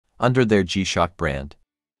under their G-Shock brand.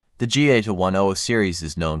 The GMA-S2100 series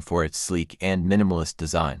is known for its sleek and minimalist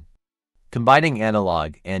design. Combining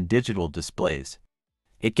analog and digital displays,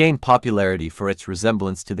 it gained popularity for its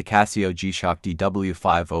resemblance to the CASIO G-Shock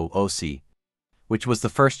DW500C, which was the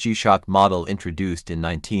first G-Shock model introduced in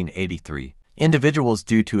 1983. Individuals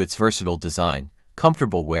due to its versatile design,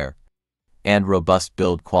 comfortable wear, and robust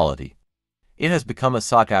build quality. It has become a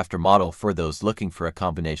sought-after model for those looking for a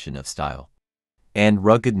combination of style and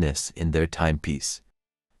ruggedness in their timepiece.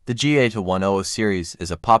 The GMA-S2100 series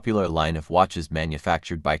is a popular line of watches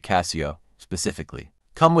manufactured by CASIO, specifically,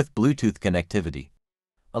 come with Bluetooth connectivity,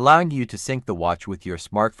 allowing you to sync the watch with your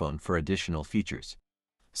smartphone for additional features,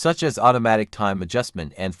 such as automatic time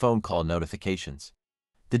adjustment and phone call notifications.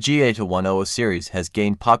 The GMA-S2100 series has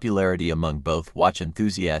gained popularity among both watch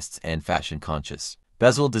enthusiasts and fashion-conscious.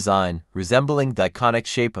 Bezel design, resembling the iconic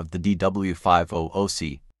shape of the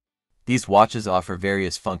DW500C. These watches offer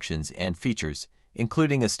various functions and features,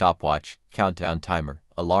 including a stopwatch, countdown timer,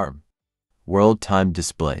 alarm, world time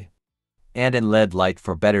display, and an LED light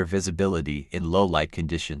for better visibility in low-light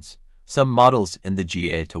conditions. Some models in the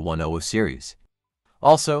GMA-S2100 series.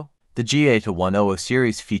 Also, the GMA-S2100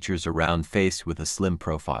 series features a round face with a slim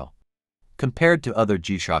profile. Compared to other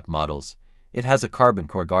G-Shock models, it has a carbon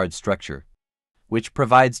core guard structure, which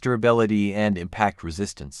provides durability and impact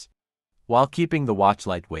resistance. While keeping the watch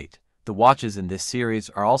lightweight, the watches in this series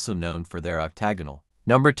are also known for their octagonal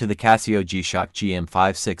number. To the CASIO G-Shock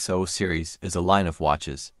GM560 series is a line of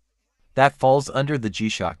watches that falls under the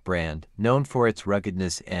G-Shock brand, known for its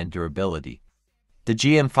ruggedness and durability. The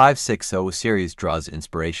GM560 series draws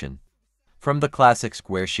inspiration from the classic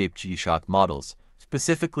square-shaped G-Shock models,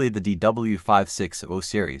 specifically the DW560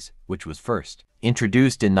 series, which was first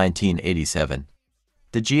introduced in 1987.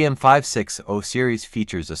 The GM560 series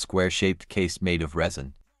features a square-shaped case made of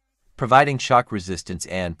resin, providing shock resistance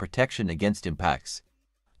and protection against impacts.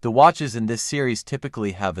 The watches in this series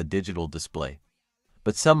typically have a digital display,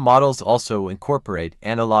 but some models also incorporate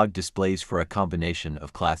analog displays for a combination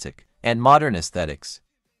of classic and modern aesthetics.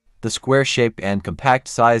 The square shape and compact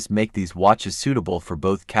size make these watches suitable for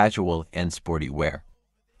both casual and sporty wear.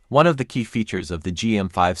 One of the key features of the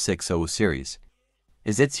GM560 series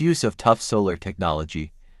is its use of tough solar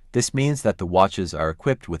technology. This means that the watches are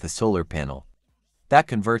equipped with a solar panel that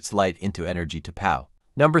converts light into energy to power.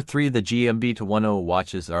 Number 3. The GMA-S2100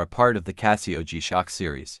 watches are a part of the CASIO G-Shock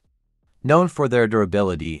series, known for their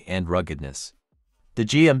durability and ruggedness. The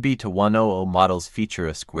GMA-S2100 models feature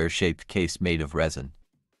a square-shaped case made of resin,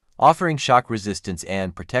 offering shock resistance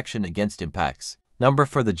and protection against impacts. Number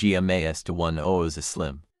 4. The GMA-S2100 is a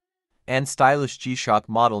slim and stylish G-Shock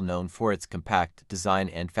model known for its compact design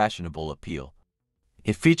and fashionable appeal.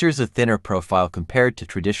 It features a thinner profile compared to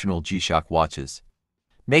traditional G-Shock watches,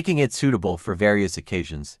 making it suitable for various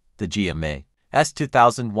occasions. The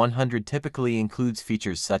GMA-S2100 typically includes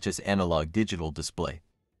features such as analog-digital display,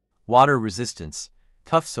 water resistance,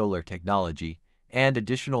 tough solar technology, and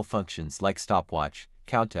additional functions like stopwatch,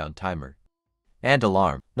 countdown timer, and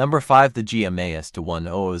alarm. Number 5. The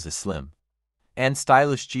GMA-S2100 is a slim and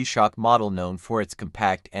stylish G-Shock model known for its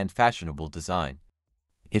compact and fashionable design.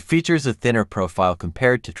 It features a thinner profile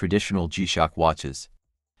compared to traditional G-Shock watches,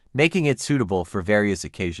 making it suitable for various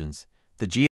occasions. The